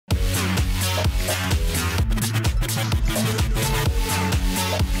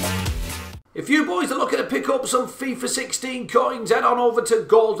If you boys are looking to pick up some FIFA 16 coins, head on over to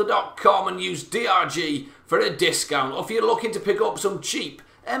golder.com and use DRG for a discount. Or if you're looking to pick up some cheap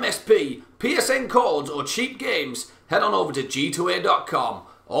MSP, PSN codes or cheap games, head on over to g2a.com.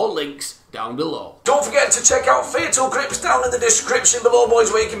 All links down below. Don't forget to check out Fatal Grips down in the description below,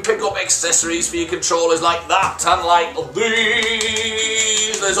 boys, where you can pick up accessories for your controllers like that and like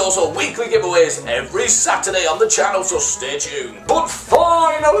these. There's also weekly giveaways every Saturday on the channel, so stay tuned. But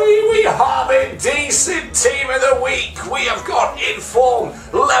finally, we have a decent team of the week. We have got Inform,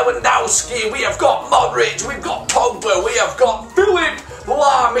 Lewandowski, we have got Modric, we've got Pogba, we have got Philip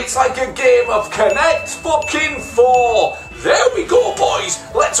Lam. It's like a game of Connect fucking 4. There we go, boys.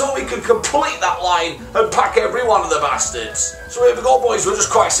 Let's hope we can complete that line and pack every one of the bastards. So here we go, boys. We're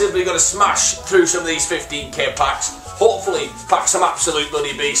just quite simply going to smash through some of these 15k packs. Hopefully, pack some absolute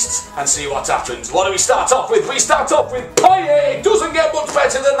bloody beasts and see what happens. What do we start off with? We start off with Payet. Doesn't get much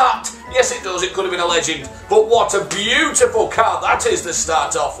better than that. Yes, it does. It could have been a legend. But what a beautiful card that is to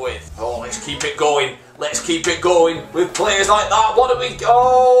start off with. Oh, let's keep it going. Let's keep it going with players like that. What do we...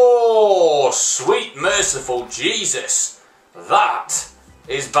 Oh, sweet merciful Jesus. That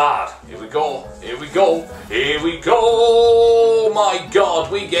is bad. Here we go, here we go, here we go. Oh my God,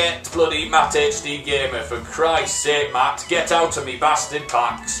 we get bloody Matt HD Gamer. For Christ's sake, Matt, get out of me bastard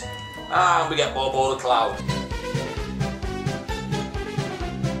packs. And we get Bobo the Cloud.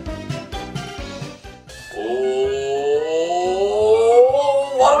 Oh,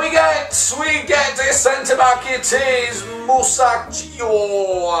 what do we get? We get a centre back. It is Musachi.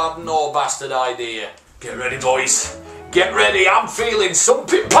 Oh, I have no bastard idea. Get ready, boys. Get ready, I'm feeling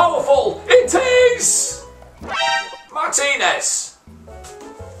something powerful. It is Martinez.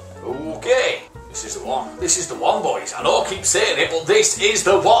 Okay, this is the one. This is the one, boys. I know I keep saying it, but this is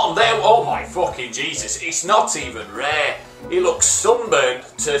the one. There. Oh my fucking Jesus! It's not even rare. He looks sunburned.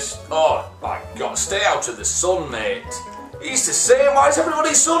 Oh my God! Stay out of the sun, mate. He's the same. Why is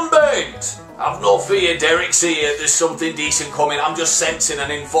everybody sunburned? I've no fear, Derek's here. There's something decent coming. I'm just sensing an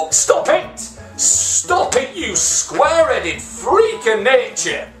info. Stop it! Stop it, you square-headed freak of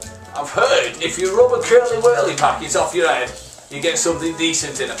nature! I've heard if you rub a curly-whirly packet off your head, you get something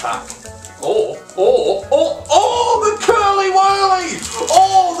decent in a pack. Oh, the curly-whirly!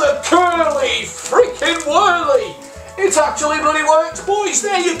 Oh, the curly freaking whirly! It actually bloody works, boys,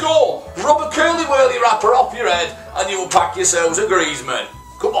 there you go! Rub a curly-whirly wrapper off your head and you will pack yourselves a Griezmann.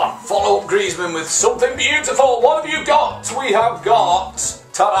 Come on, follow up Griezmann with something beautiful. What have you got? We have got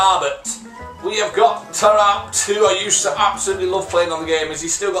Tarabat. We have got Tarap, who I used to absolutely love playing on the game. Has he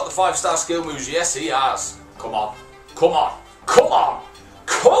still got the 5-star skill moves? Yes, he has. Come on. Come on. Come on.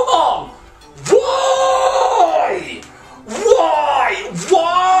 Come on. Why? Why?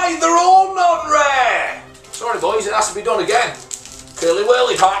 Why? They're all not rare. Sorry, boys. It has to be done again. Curly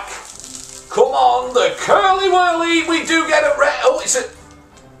whirly pack. Come on. The curly whirly. We do get a rare. Oh, it's a...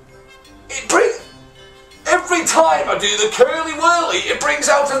 It brings... Every time I do the curly whirly, it brings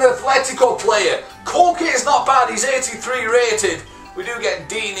out an Atletico player. Koke is not bad, he's 83 rated. We do get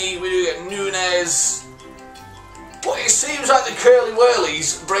Dini, we do get Nunez. But it seems like the curly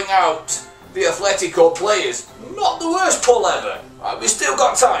whirlies bring out the Atletico players. Not the worst pull ever. Right, we've still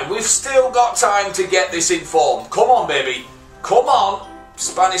got time. We've still got time to get this in form. Come on, baby. Come on.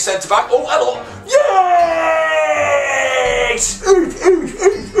 Spanish centre back. Oh, hello. Yes!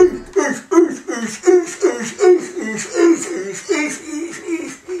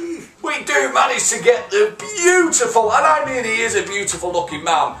 We do manage to get the beautiful, and I mean he is a beautiful looking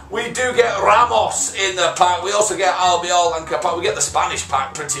man. We do get Ramos in the pack. We also get Albiol and Capa. We get the Spanish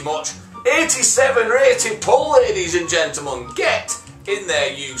pack pretty much. 87 rated pull, ladies and gentlemen. Get in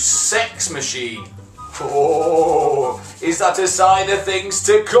there, you sex machine. Oh, is that a sign of things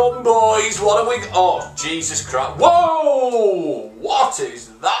to come, boys? What are we... Oh, Jesus Christ. Whoa! What is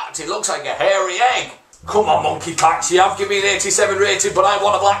that? It looks like a hairy egg. Come on, monkey packs. You have given me an 87 rated, but I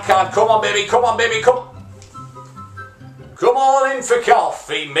want a black card. Come on, baby. Come on, baby. Come on. Come on in for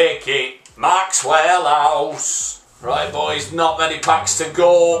coffee. Make it Maxwell House. Right, boys. Not many packs to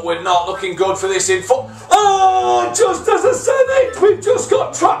go. We're not looking good for this info. Oh, just as I said it, we've just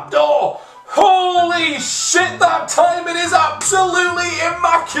got trapdoor. Holy shit, that timing is absolutely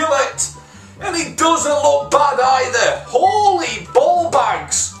immaculate. And he doesn't look bad either. Holy ball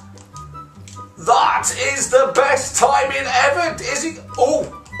bags. That is the best timing ever. Is he? Oh,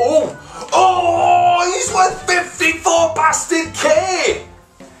 he's worth 54 bastard K.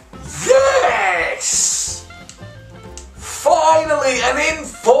 Yes. Finally, an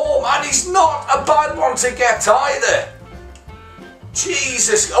inform, and he's not a bad one to get either.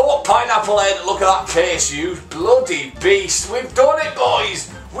 Jesus, oh, pineapple head, look at that case, you bloody beast. We've done it,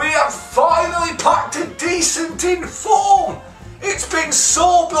 boys. We have finally packed a decent inform. It's been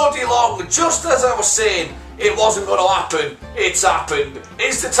so bloody long, just as I was saying, it wasn't going to happen. It's happened.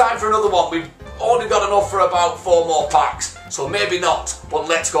 Is the time for another one? We've only got enough for about 4 more packs, so maybe not, but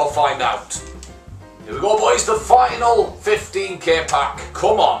let's go find out. Here we go, boys, the final 15k pack.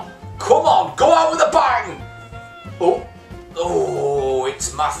 Come on, come on, go out with a bang. Oh,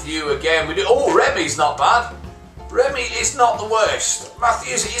 it's Matthew again. Oh, Remy's not bad. Remy is not the worst.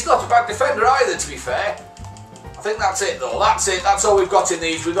 Matthews, he's not a bad defender either, to be fair. I think that's it though, that's it, that's all we've got in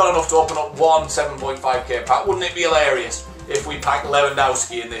these. We've got enough to open up one 7.5k pack. Wouldn't it be hilarious if we packed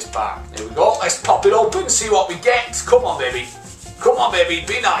Lewandowski in this pack? Here we go, let's pop it open, see what we get. Come on baby, come on baby,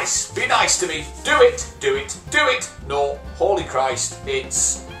 be nice to me. Do it, do it, do it. No, holy Christ,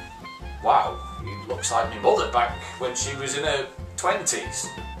 it's... Wow, he looks like my mother back when she was in her 20s.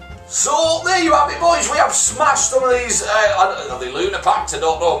 So, there you have it, boys. We have smashed some of these, are they lunar packs? I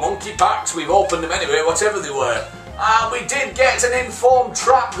don't know, monkey packs. We've opened them anyway, whatever they were. And we did get an informed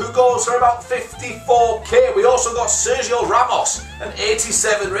Trap who goes for about 54k. We also got Sergio Ramos, an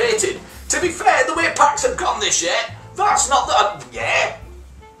 87 rated. To be fair, the way packs have gone this year, that's not the...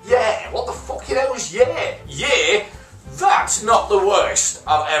 Yeah, what the fucking hell is yeah? That's not the worst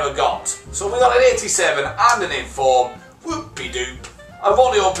I've ever got. So we got an 87 and an inform. Whoopie-doop. I've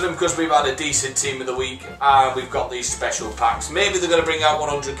only opened them because we've had a decent team of the week and we've got these special packs. Maybe they're going to bring out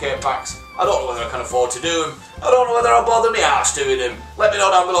 100k packs. I don't know whether I can afford to do them. I don't know whether I'll bother my arse doing them. Let me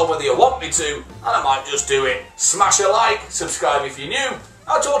know down below whether you want me to, and I might just do it. Smash a like, subscribe if you're new.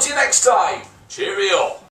 I'll talk to you next time. Cheerio.